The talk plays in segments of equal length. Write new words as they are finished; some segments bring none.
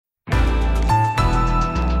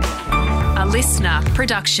listener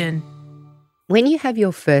production. When you have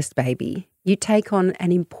your first baby, you take on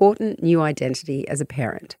an important new identity as a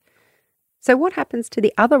parent. So what happens to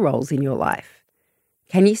the other roles in your life?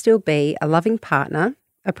 Can you still be a loving partner,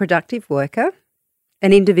 a productive worker,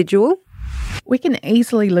 an individual? We can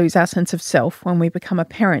easily lose our sense of self when we become a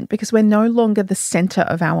parent because we're no longer the centre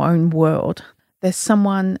of our own world. There's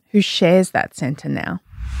someone who shares that centre now.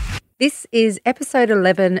 This is episode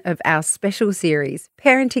 11 of our special series,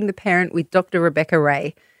 Parenting the Parent with Dr. Rebecca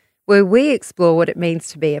Ray, where we explore what it means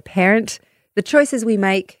to be a parent, the choices we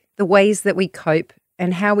make, the ways that we cope,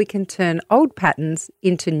 and how we can turn old patterns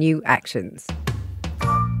into new actions.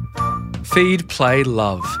 Feed, Play,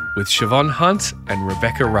 Love with Siobhan Hunt and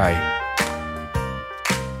Rebecca Ray.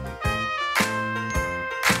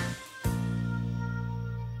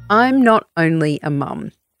 I'm not only a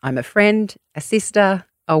mum, I'm a friend, a sister,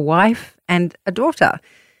 a wife, and a daughter.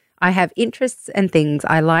 I have interests and things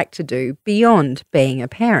I like to do beyond being a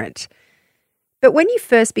parent. But when you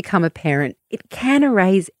first become a parent, it can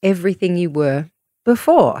erase everything you were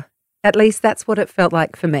before. At least that's what it felt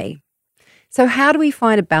like for me. So how do we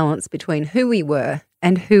find a balance between who we were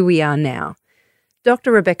and who we are now?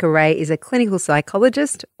 Dr. Rebecca Ray is a clinical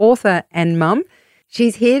psychologist, author, and mum.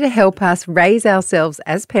 She's here to help us raise ourselves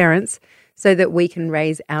as parents so that we can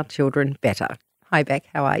raise our children better. Hi, Beck.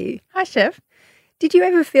 How are you? Hi, Chef. Did you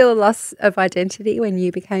ever feel a loss of identity when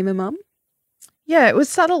you became a mum? Yeah, it was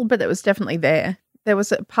subtle, but it was definitely there. There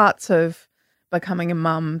was parts of becoming a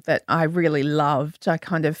mum that I really loved. I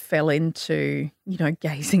kind of fell into,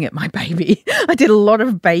 gazing at my baby. I did a lot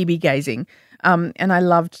of baby gazing. And I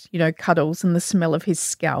loved, cuddles and the smell of his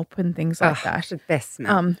scalp and things like that. The best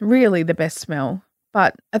smell. Really the best smell.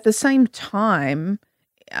 But at the same time,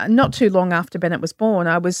 not too long after Bennett was born,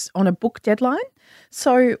 I was on a book deadline.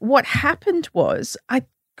 So what happened was I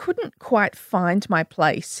couldn't quite find my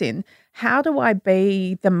place in how do I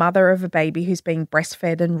be the mother of a baby who's being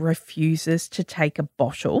breastfed and refuses to take a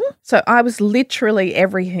bottle. So I was literally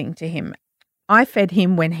everything to him. I fed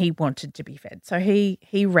him when he wanted to be fed. So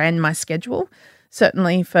he ran my schedule,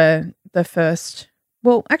 certainly for the first,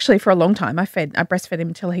 for a long time. I breastfed him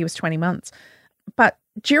until he was 20 months. But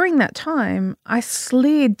during that time, I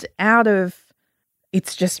slid out of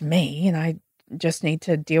it's just me and I just need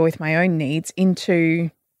to deal with my own needs into,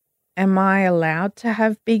 am I allowed to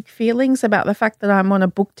have big feelings about the fact that I'm on a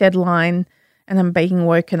book deadline and I'm being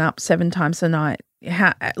woken up 7 times a night?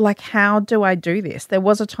 How do I do this? There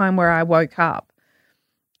was a time where I woke up,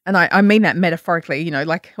 and I mean that metaphorically,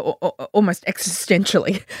 almost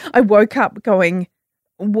existentially. I woke up going,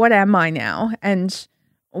 what am I now? And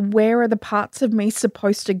where are the parts of me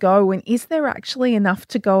supposed to go? And is there actually enough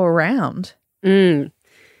to go around?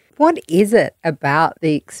 What is it about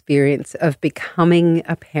the experience of becoming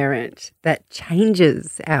a parent that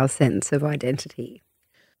changes our sense of identity?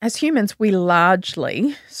 As humans, we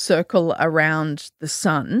largely circle around the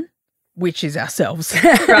sun, which is ourselves,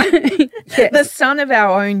 right? Yes. The sun of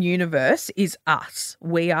our own universe is us.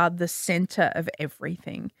 We are the center of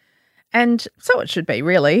everything. And so it should be,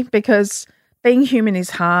 really, because being human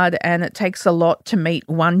is hard and it takes a lot to meet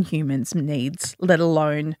one human's needs, let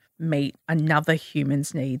alone meet another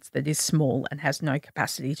human's needs that is small and has no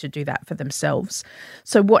capacity to do that for themselves.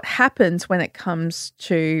 So what happens when it comes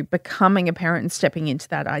to becoming a parent and stepping into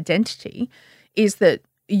that identity is that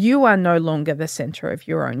you are no longer the center of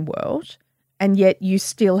your own world, and yet you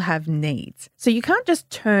still have needs. So you can't just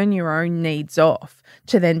turn your own needs off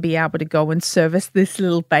to then be able to go and service this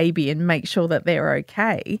little baby and make sure that they're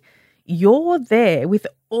okay. You're there with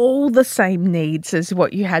all the same needs as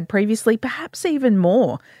what you had previously, perhaps even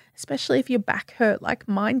more, especially if your back hurt like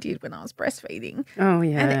mine did when I was breastfeeding. Oh,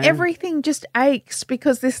 yeah. And everything just aches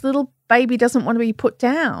because this little baby doesn't want to be put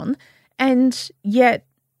down. And yet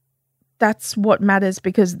that's what matters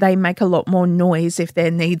because they make a lot more noise if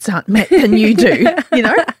their needs aren't met than you do,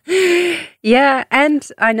 Yeah, and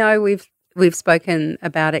I know we've spoken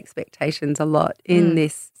about expectations a lot in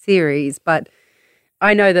this series, but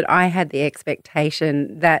I know that I had the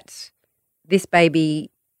expectation that this baby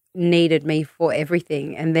needed me for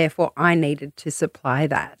everything and therefore I needed to supply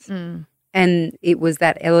that. And it was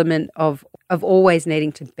that element of always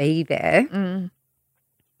needing to be there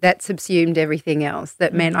that subsumed everything else.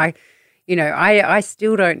 That meant I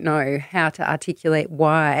still don't know how to articulate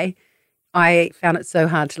why I found it so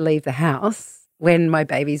hard to leave the house when my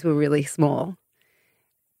babies were really small.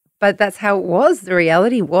 But that's how it was. The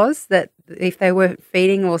reality was that if they were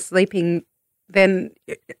feeding or sleeping, then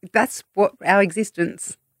that's what our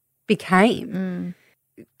existence became.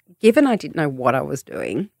 Given I didn't know what I was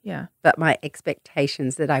doing, but my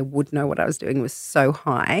expectations that I would know what I was doing was so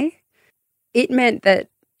high, it meant that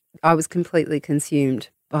I was completely consumed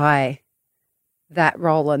by that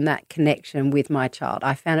role and that connection with my child.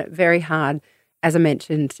 I found it very hard, as I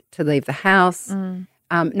mentioned, to leave the house,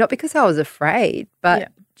 not because I was afraid,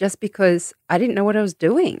 but just because I didn't know what I was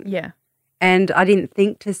doing. Yeah. And I didn't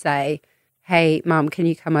think to say, hey, Mum, can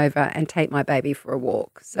you come over and take my baby for a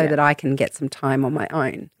walk so that I can get some time on my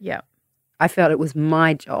own? Yeah. I felt it was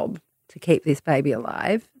my job to keep this baby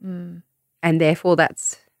alive, and therefore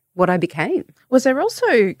that's what I became. Was there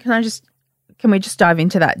also, can we just dive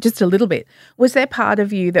into that just a little bit? Was there part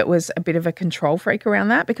of you that was a bit of a control freak around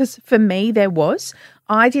that? Because for me, there was.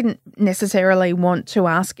 I didn't necessarily want to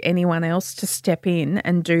ask anyone else to step in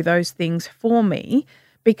and do those things for me,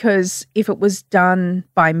 because if it was done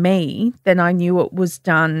by me, then I knew it was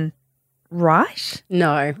done right.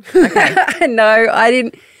 No. Okay. No, I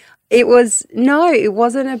didn't. It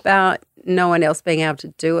wasn't about no one else being able to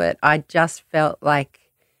do it. I just felt like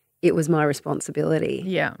it was my responsibility.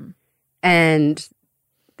 Yeah. And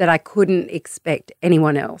that I couldn't expect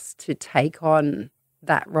anyone else to take on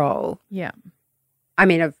that role. Yeah. I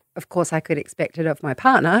mean, of course, I could expect it of my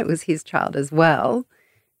partner. It was his child as well.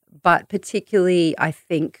 But particularly, I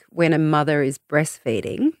think when a mother is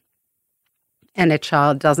breastfeeding and a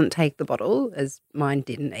child doesn't take the bottle, as mine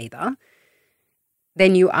didn't either,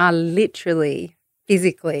 then you are literally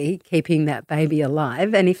physically keeping that baby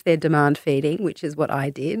alive. And if they're demand feeding, which is what I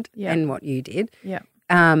did and what you did,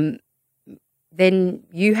 then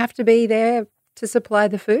you have to be there to supply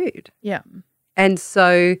the food. Yeah. And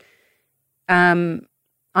so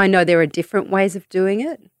I know there are different ways of doing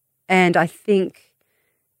it. And I think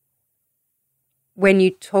when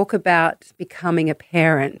you talk about becoming a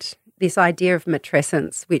parent, this idea of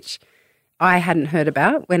matrescence, which I hadn't heard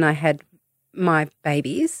about when I had my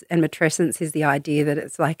babies, and matrescence is the idea that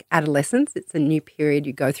it's like adolescence. It's a new period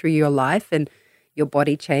you go through your life and your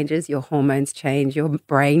body changes, your hormones change, your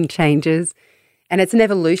brain changes, and it's an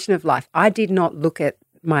evolution of life. I did not look at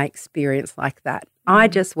my experience like that. I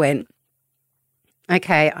just went,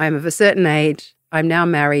 okay, I'm of a certain age. I'm now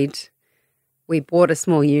married. We bought a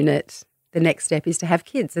small unit. The next step is to have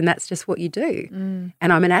kids, and that's just what you do.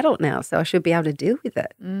 And I'm an adult now, so I should be able to deal with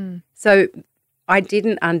it. So I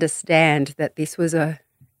didn't understand that this was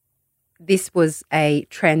a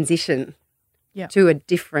transition to a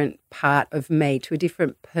different part of me, to a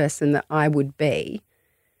different person that I would be.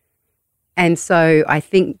 And so I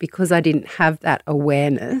think because I didn't have that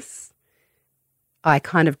awareness, I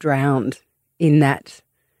kind of drowned in that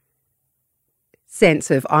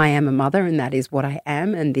sense of I am a mother and that is what I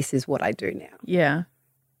am and this is what I do now. Yeah.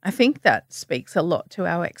 I think that speaks a lot to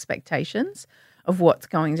our expectations of what's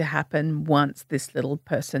going to happen once this little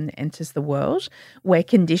person enters the world. We're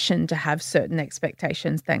conditioned to have certain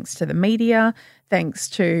expectations thanks to the media, thanks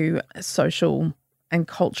to social and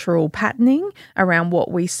cultural patterning around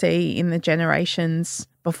what we see in the generations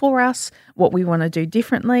before us, what we want to do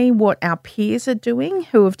differently, what our peers are doing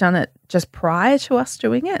who have done it just prior to us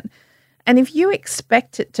doing it. And if you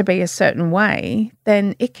expect it to be a certain way,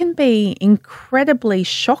 then it can be incredibly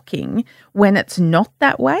shocking when it's not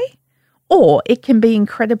that way, or it can be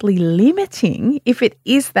incredibly limiting if it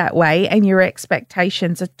is that way and your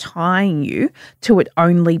expectations are tying you to it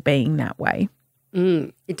only being that way.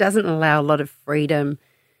 It doesn't allow a lot of freedom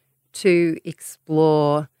to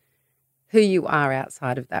explore who you are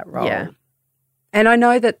outside of that role. Yeah. And I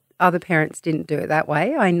know that other parents didn't do it that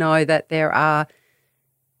way. I know that there are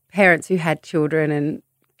parents who had children and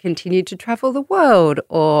continued to travel the world,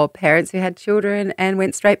 or parents who had children and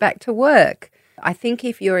went straight back to work. I think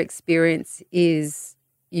if your experience is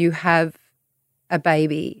you have a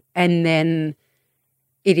baby and then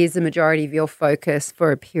it is the majority of your focus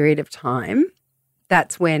for a period of time,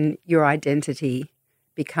 that's when your identity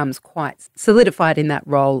becomes quite solidified in that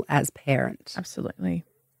role as parent. Absolutely.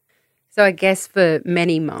 So I guess for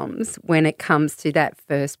many mums, when it comes to that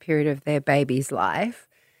first period of their baby's life,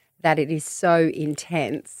 that it is so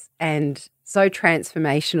intense and so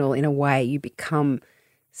transformational in a way. You become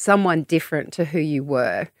someone different to who you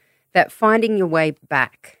were, that finding your way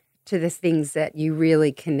back to the things that you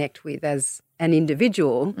really connect with as an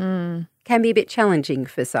individual can be a bit challenging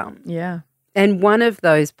for some. Yeah. And one of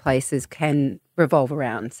those places can revolve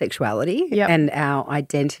around sexuality and our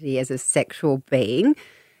identity as a sexual being.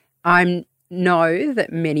 I know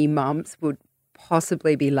that many mums would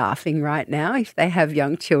possibly be laughing right now if they have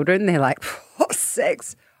young children. They're like, oh,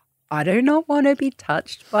 sex. I do not want to be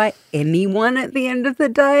touched by anyone at the end of the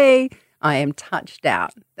day. I am touched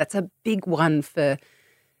out. That's a big one for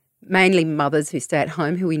mainly mothers who stay at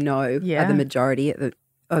home, who we know are the majority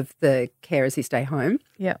of the carers who stay home.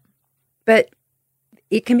 Yeah. But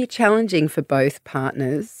it can be challenging for both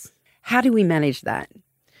partners. How do we manage that?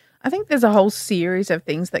 I think there's a whole series of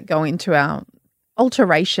things that go into our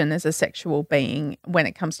alteration as a sexual being when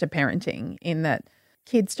it comes to parenting, in that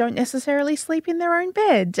kids don't necessarily sleep in their own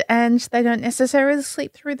bed and they don't necessarily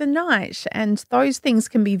sleep through the night. And those things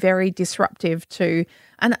can be very disruptive to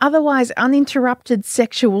an otherwise uninterrupted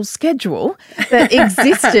sexual schedule that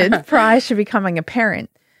existed prior to becoming a parent.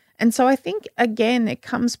 And so I think, again, it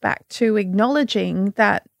comes back to acknowledging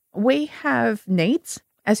that we have needs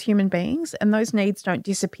as human beings, and those needs don't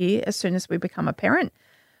disappear as soon as we become a parent.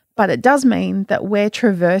 But it does mean that we're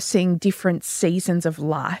traversing different seasons of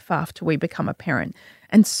life after we become a parent.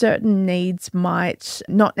 And certain needs might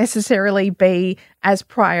not necessarily be as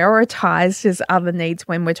prioritized as other needs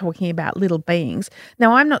when we're talking about little beings.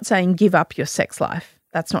 Now, I'm not saying give up your sex life.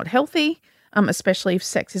 That's not healthy, especially if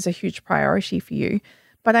sex is a huge priority for you.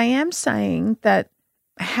 But I am saying that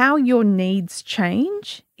how your needs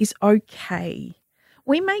change is okay.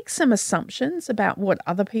 We make some assumptions about what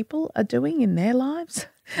other people are doing in their lives.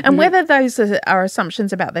 And whether those are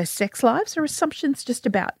assumptions about their sex lives or assumptions just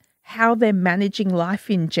about how they're managing life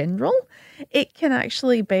in general, it can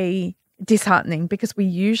actually be disheartening because we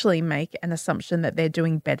usually make an assumption that they're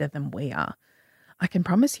doing better than we are. I can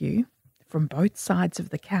promise you from both sides of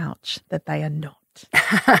the couch that they are not.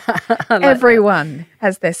 Everyone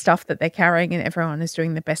has their stuff that they're carrying and everyone is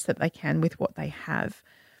doing the best that they can with what they have.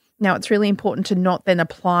 Now, it's really important to not then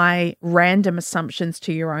apply random assumptions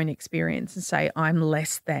to your own experience and say, I'm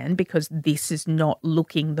less than because this is not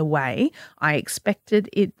looking the way I expected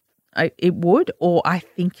it would, or I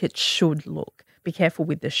think it should look. Be careful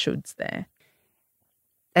with the shoulds there.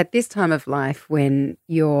 At this time of life, when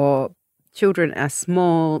your children are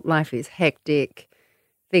small, life is hectic,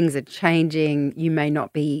 things are changing, you may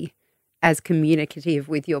not be as communicative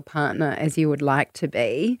with your partner as you would like to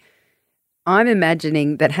be. I'm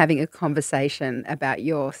imagining that having a conversation about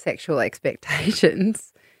your sexual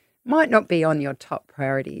expectations might not be on your top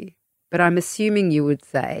priority, but I'm assuming you would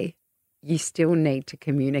say you still need to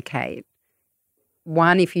communicate.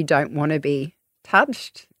 One, if you don't want to be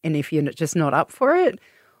touched and if you're just not up for it,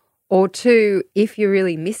 or two, if you're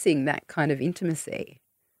really missing that kind of intimacy.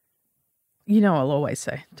 You know, I'll always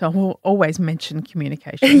say, I'll always mention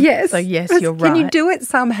communication. Yes. So, yes, you're right. Can you do it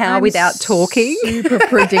somehow without talking? Super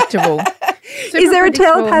predictable. Is there a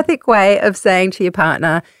telepathic way of saying to your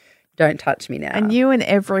partner, don't touch me now? And you and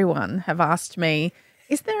everyone have asked me,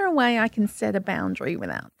 is there a way I can set a boundary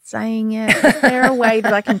without saying it? Is there a way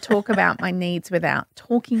that I can talk about my needs without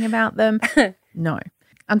talking about them? No,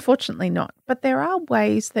 unfortunately not. But there are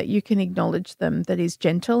ways that you can acknowledge them that is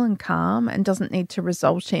gentle and calm and doesn't need to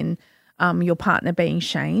result in your partner being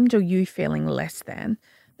shamed or you feeling less than.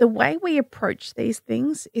 The way we approach these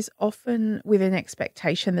things is often with an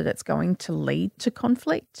expectation that it's going to lead to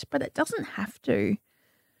conflict, but it doesn't have to,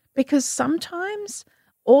 because sometimes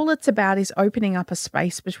all it's about is opening up a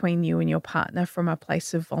space between you and your partner from a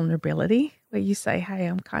place of vulnerability where you say, hey,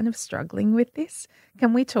 I'm kind of struggling with this.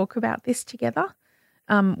 Can we talk about this together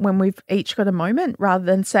when we've each got a moment, rather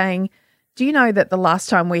than saying, do you know that the last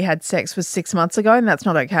time we had sex was 6 months ago and that's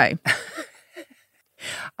not okay?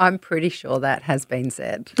 I'm pretty sure that has been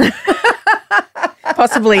said.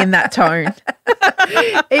 Possibly in that tone.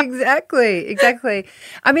 Exactly.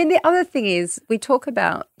 I mean, the other thing is we talk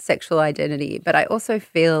about sexual identity, but I also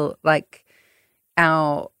feel like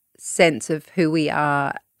our sense of who we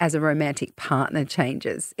are as a romantic partner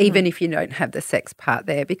changes, even if you don't have the sex part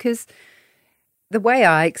there, because the way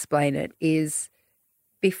I explain it is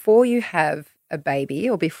before you have a baby,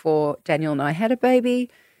 or before Daniel and I had a baby,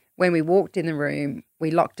 when we walked in the room,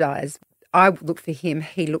 we locked eyes. I looked for him,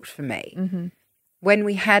 he looked for me. Mm-hmm. When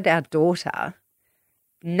we had our daughter,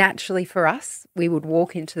 naturally for us, we would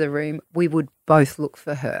walk into the room, we would both look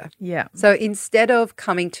for her. Yeah. So instead of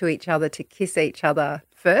coming to each other to kiss each other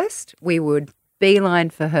first, we would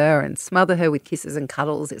beeline for her and smother her with kisses and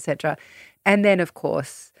cuddles, etc. And then, of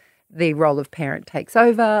course, the role of parent takes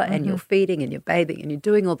over and you're feeding and you're bathing and you're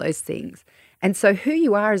doing all those things. And so who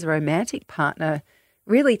you are as a romantic partner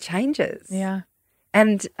really changes. Yeah.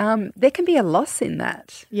 And there can be a loss in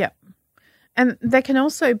that. Yeah. And there can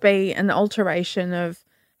also be an alteration of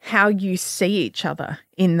how you see each other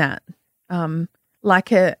in that,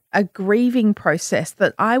 like a grieving process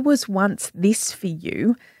that I was once this for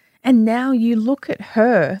you and now you look at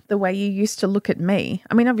her the way you used to look at me.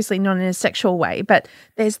 I mean, obviously not in a sexual way, but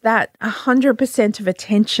there's that 100% of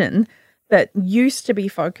attention that used to be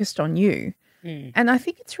focused on you. And I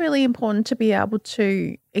think it's really important to be able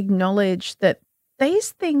to acknowledge that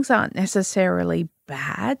these things aren't necessarily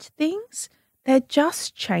bad things. They're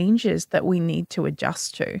just changes that we need to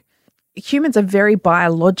adjust to. humans are very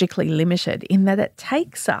biologically limited in that it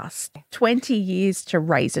takes us 20 years to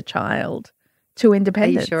raise a child to Are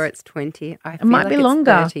independence. you sure it's 20? I It might feel be like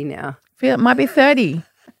longer. It's 30 now. Feel it might be 30.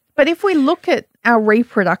 But if we look at our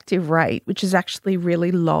reproductive rate, which is actually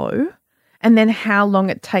really low, and then how long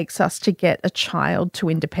it takes us to get a child to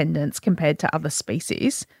independence compared to other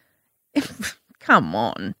species, come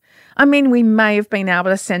on. I mean, we may have been able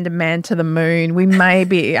to send a man to the moon. We may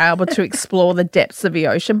be able to explore the depths of the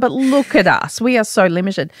ocean, but look at us. We are so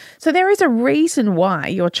limited. So there is a reason why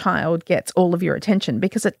your child gets all of your attention,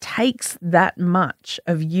 because it takes that much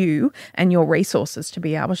of you and your resources to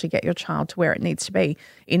be able to get your child to where it needs to be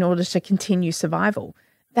in order to continue survival.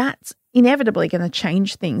 That's inevitably going to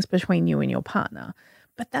change things between you and your partner.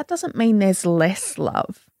 But that doesn't mean there's less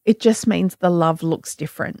love. It just means the love looks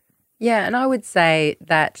different. Yeah, and I would say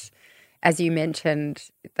that, as you mentioned,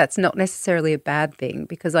 that's not necessarily a bad thing,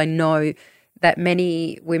 because I know that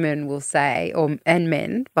many women will say, and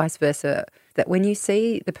men, vice versa, that when you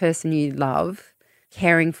see the person you love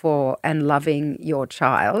caring for and loving your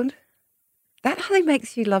child, that only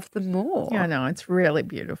makes you love them more. Yeah, I know. It's really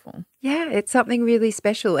beautiful. Yeah, it's something really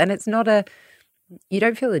special, and it's not you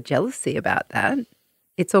don't feel a jealousy about that.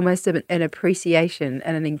 It's almost an appreciation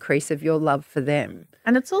and an increase of your love for them.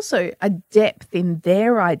 And it's also a depth in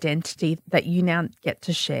their identity that you now get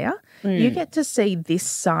to share. You get to see this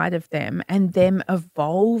side of them and them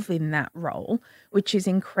evolve in that role, which is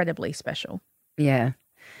incredibly special. Yeah.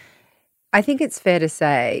 I think it's fair to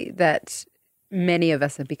say that many of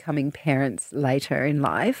us are becoming parents later in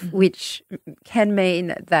life, which can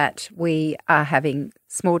mean that we are having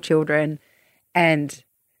small children and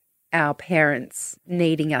our parents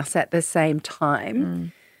needing us at the same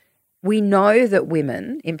time. We know that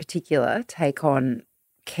women in particular take on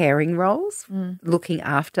caring roles, looking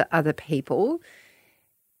after other people.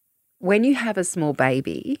 When you have a small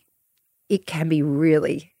baby, it can be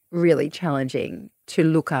really, really challenging to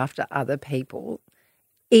look after other people,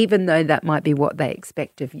 even though that might be what they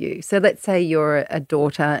expect of you. So let's say you're a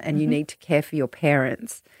daughter and you need to care for your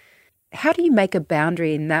parents. How do you make a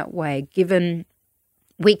boundary in that way, given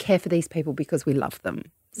we care for these people because we love them?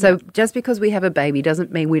 So just because we have a baby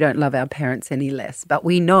doesn't mean we don't love our parents any less, but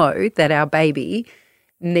we know that our baby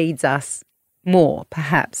needs us more,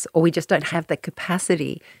 perhaps, or we just don't have the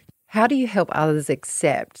capacity. How do you help others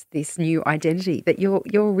accept this new identity that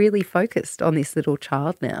you're really focused on this little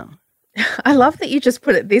child now? I love that you just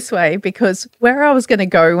put it this way, because where I was going to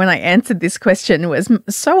go when I answered this question was,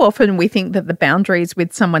 so often we think that the boundary is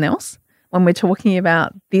with someone else when we're talking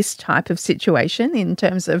about this type of situation in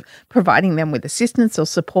terms of providing them with assistance or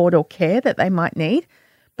support or care that they might need.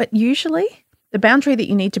 But usually the boundary that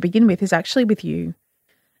you need to begin with is actually with you.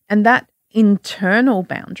 And that internal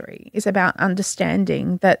boundary is about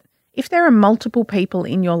understanding that if there are multiple people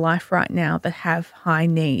in your life right now that have high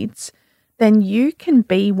needs, then you can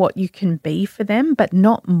be what you can be for them, but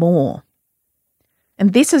not more.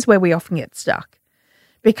 And this is where we often get stuck,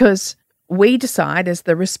 because we decide as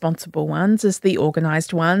the responsible ones, as the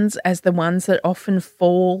organised ones, as the ones that often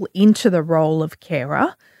fall into the role of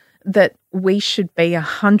carer, that we should be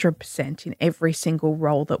 100% in every single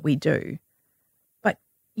role that we do. But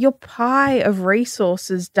your pie of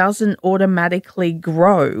resources doesn't automatically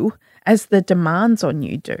grow as the demands on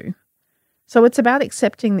you do. So it's about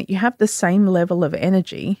accepting that you have the same level of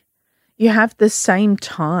energy, you have the same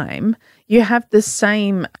time, you have the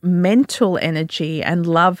same mental energy and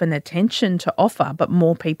love and attention to offer, but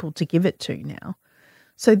more people to give it to now.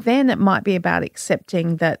 So then it might be about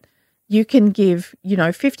accepting that you can give,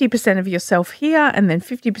 50% of yourself here and then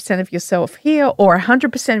 50% of yourself here, or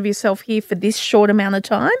 100% of yourself here for this short amount of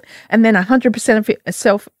time, and then 100%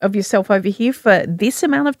 of yourself over here for this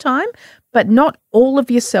amount of time, but not all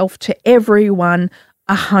of yourself to everyone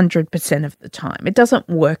 100% of the time. It doesn't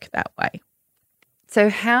work that way. So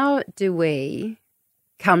how do we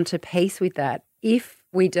come to peace with that if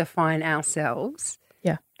we define ourselves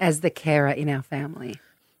as the carer in our family?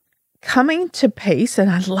 Coming to peace, and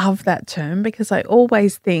I love that term because I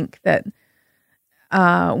always think that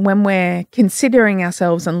when we're considering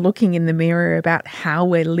ourselves and looking in the mirror about how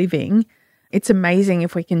we're living, it's amazing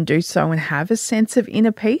if we can do so and have a sense of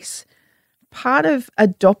inner peace. Part of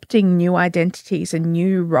adopting new identities and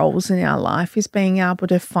new roles in our life is being able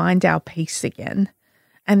to find our peace again.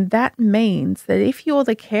 And that means that if you're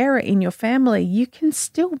the carer in your family, you can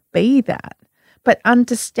still be that. But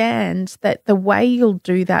understand that the way you'll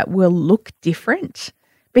do that will look different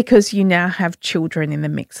because you now have children in the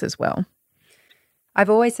mix as well. I've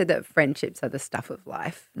always said that friendships are the stuff of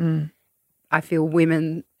life. I feel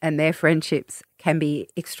women and their friendships can be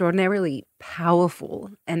extraordinarily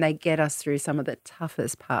powerful, and they get us through some of the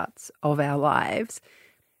toughest parts of our lives.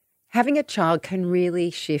 Having a child can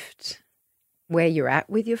really shift where you're at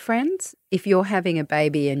with your friends. If you're having a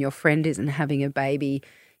baby and your friend isn't having a baby,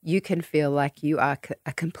 you can feel like you are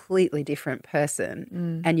a completely different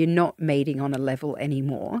person and you're not meeting on a level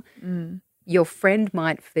anymore. Your friend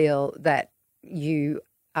might feel that you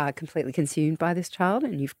are completely consumed by this child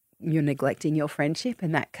and you're neglecting your friendship,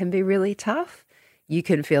 and that can be really tough. You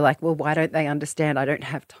can feel like, well, why don't they understand? I don't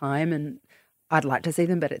have time and I'd like to see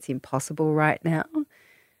them, but it's impossible right now.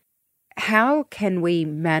 How can we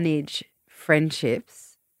manage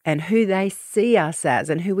friendships and who they see us as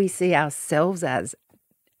and who we see ourselves as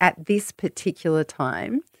at this particular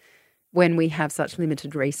time when we have such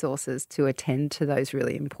limited resources to attend to those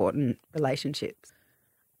really important relationships?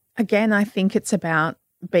 Again, I think it's about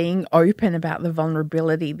being open about the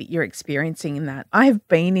vulnerability that you're experiencing in that. I have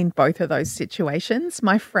been in both of those situations.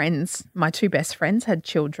 My friends, my two best friends, had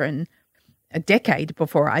children a decade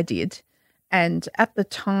before I did. And at the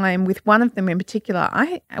time, with one of them in particular,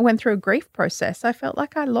 I went through a grief process. I felt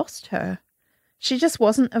like I lost her. She just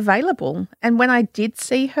wasn't available. And when I did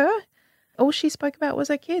see her, all she spoke about was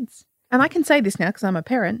her kids. And I can say this now because I'm a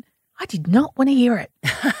parent. I did not want to hear it.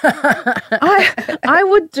 I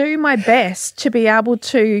would do my best to be able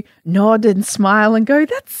to nod and smile and go,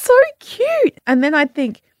 that's so cute. And then I'd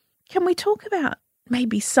think, can we talk about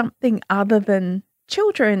maybe something other than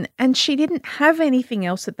children? And she didn't have anything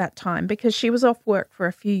else at that time because she was off work for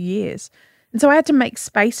a few years. And so I had to make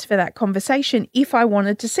space for that conversation if I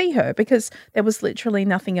wanted to see her because there was literally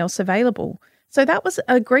nothing else available. So that was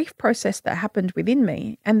a grief process that happened within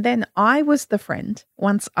me. And then I was the friend,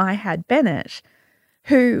 once I had Bennett,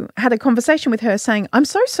 who had a conversation with her saying, I'm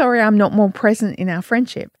so sorry I'm not more present in our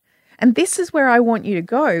friendship. And this is where I want you to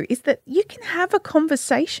go, is that you can have a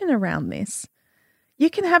conversation around this. You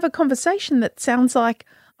can have a conversation that sounds like,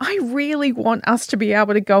 I really want us to be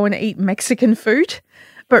able to go and eat Mexican food,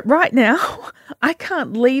 but right now I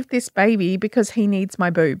can't leave this baby because he needs my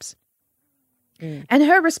boobs. And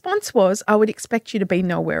her response was, I would expect you to be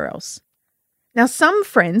nowhere else. Now, some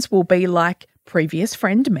friends will be like previous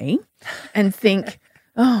friend me and think,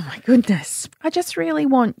 oh my goodness, I just really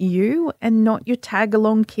want you and not your tag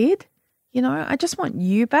along kid. You know, I just want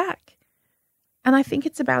you back. And I think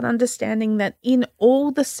it's about understanding that in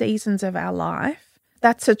all the seasons of our life,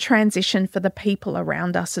 that's a transition for the people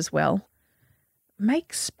around us as well.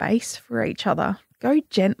 Make space for each other. Go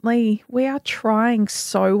gently. We are trying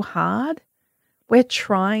so hard. We're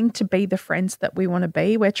trying to be the friends that we want to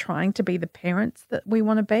be. We're trying to be the parents that we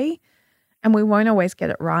want to be. And we won't always get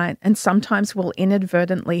it right. And sometimes we'll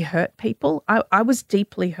inadvertently hurt people. I was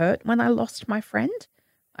deeply hurt when I lost my friend.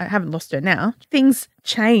 I haven't lost her now. Things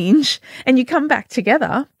change and you come back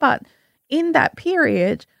together. But in that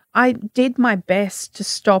period, I did my best to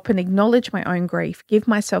stop and acknowledge my own grief, give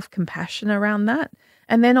myself compassion around that,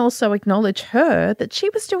 and then also acknowledge her that she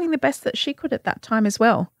was doing the best that she could at that time as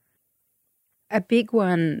well. A big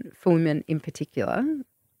one for women in particular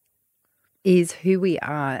is who we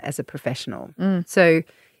are as a professional. So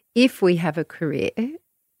if we have a career,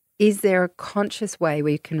 is there a conscious way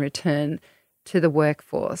we can return to the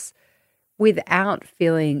workforce without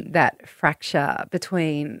feeling that fracture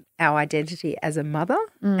between our identity as a mother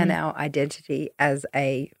and our identity as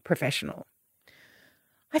a professional?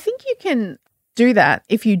 I think you can do that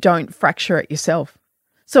if you don't fracture it yourself.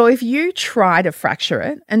 So if you try to fracture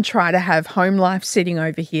it and try to have home life sitting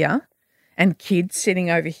over here and kids sitting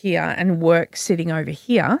over here and work sitting over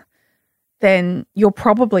here, then you're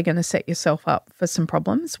probably going to set yourself up for some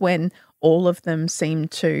problems when all of them seem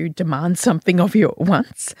to demand something of you at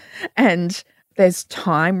once. And there's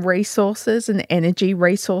time resources and energy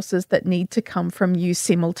resources that need to come from you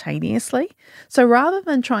simultaneously. So rather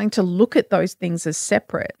than trying to look at those things as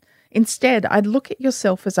separate, instead, I'd look at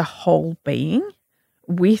yourself as a whole being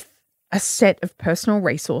with a set of personal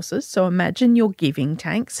resources. So imagine your giving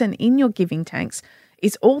tanks, and in your giving tanks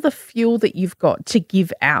is all the fuel that you've got to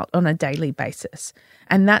give out on a daily basis.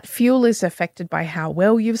 And that fuel is affected by how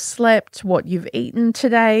well you've slept, what you've eaten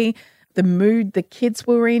today, the mood the kids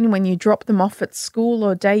were in when you drop them off at school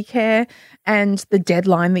or daycare, and the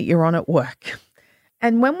deadline that you're on at work.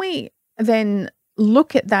 And when we then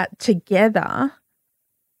look at that together,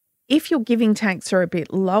 if your giving tanks are a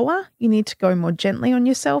bit lower, you need to go more gently on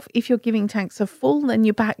yourself. If your giving tanks are full, then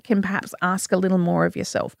you can perhaps ask a little more of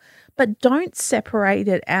yourself. But don't separate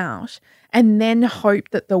it out and then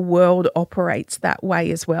hope that the world operates that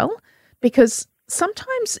way as well. Because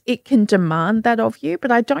sometimes it can demand that of you,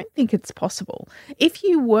 but I don't think it's possible. If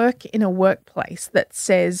you work in a workplace that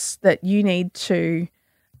says that you need to,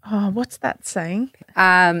 what's that saying?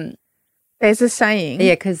 There's a saying.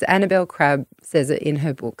 Yeah, because Annabelle Crabb says it in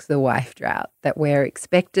her book, The Wife Drought, that we're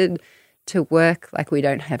expected to work like we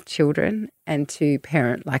don't have children and to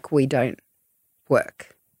parent like we don't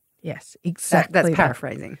work. Yes, exactly. That's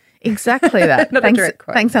paraphrasing. Exactly that. Not a direct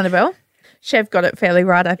quote. Thanks, Annabelle. Chev got it fairly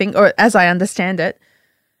right, I think, or as I understand it.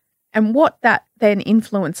 And what that then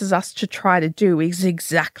influences us to try to do is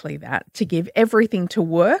exactly that, to give everything to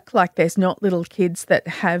work, like there's not little kids that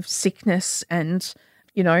have sickness and,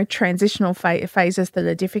 transitional phases that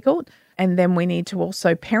are difficult. And then we need to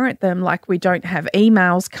also parent them like we don't have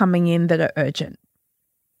emails coming in that are urgent.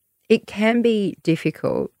 It can be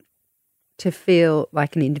difficult to feel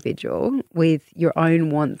like an individual with your own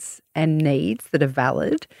wants and needs that are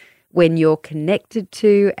valid when you're connected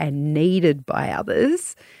to and needed by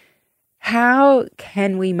others. How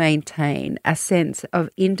can we maintain a sense of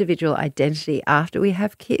individual identity after we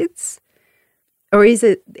have kids? Or is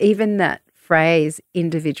it even that phrase,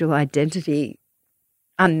 individual identity,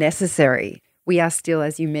 unnecessary? We are still,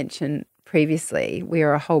 as you mentioned previously, we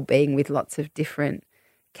are a whole being with lots of different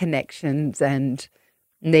connections and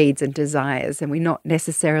needs and desires, and we're not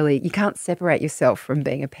necessarily, you can't separate yourself from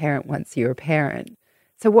being a parent once you're a parent.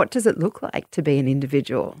 So what does it look like to be an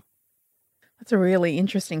individual? That's a really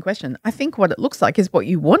interesting question. I think what it looks like is what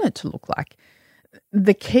you want it to look like.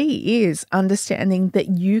 The key is understanding that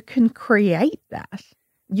you can create that.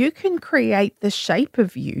 You can create the shape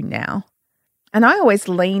of you now. And I always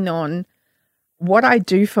lean on what I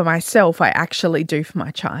do for myself, I actually do for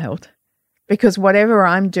my child. Because whatever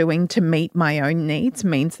I'm doing to meet my own needs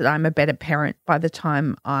means that I'm a better parent by the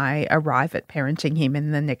time I arrive at parenting him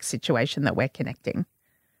in the next situation that we're connecting.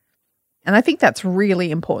 And I think that's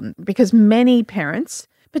really important because many parents,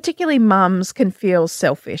 particularly mums, can feel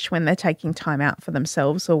selfish when they're taking time out for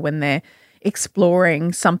themselves or when they're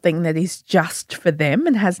exploring something that is just for them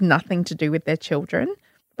and has nothing to do with their children.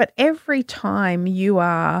 But every time you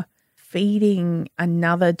are feeding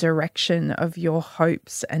another direction of your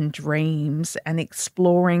hopes and dreams and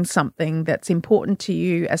exploring something that's important to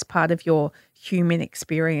you as part of your human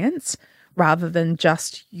experience, rather than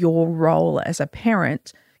just your role as a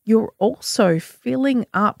parent, you're also filling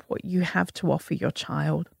up what you have to offer your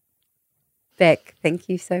child. Beck, thank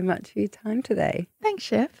you so much for your time today. Thanks,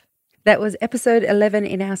 Chef. That was episode 11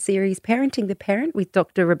 in our series, Parenting the Parent with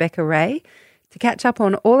Dr. Rebecca Ray. To catch up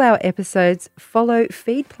on all our episodes, follow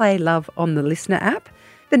Feed Play Love on the Listener app.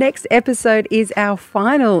 The next episode is our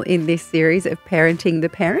final in this series of Parenting the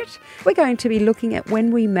Parent. We're going to be looking at when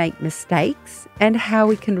we make mistakes and how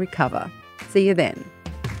we can recover. See you then.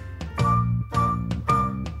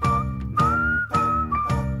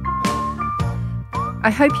 I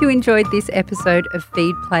hope you enjoyed this episode of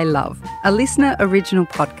Feed Play Love, a listener original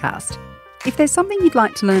podcast. If there's something you'd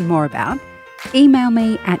like to learn more about, email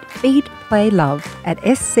me at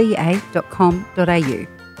feedplaylove@sca.com.au.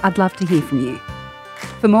 I'd love to hear from you.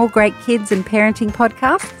 For more great kids and parenting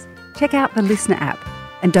podcasts, check out the Listener app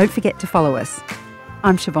and don't forget to follow us.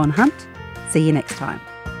 I'm Siobhan Hunt. See you next time.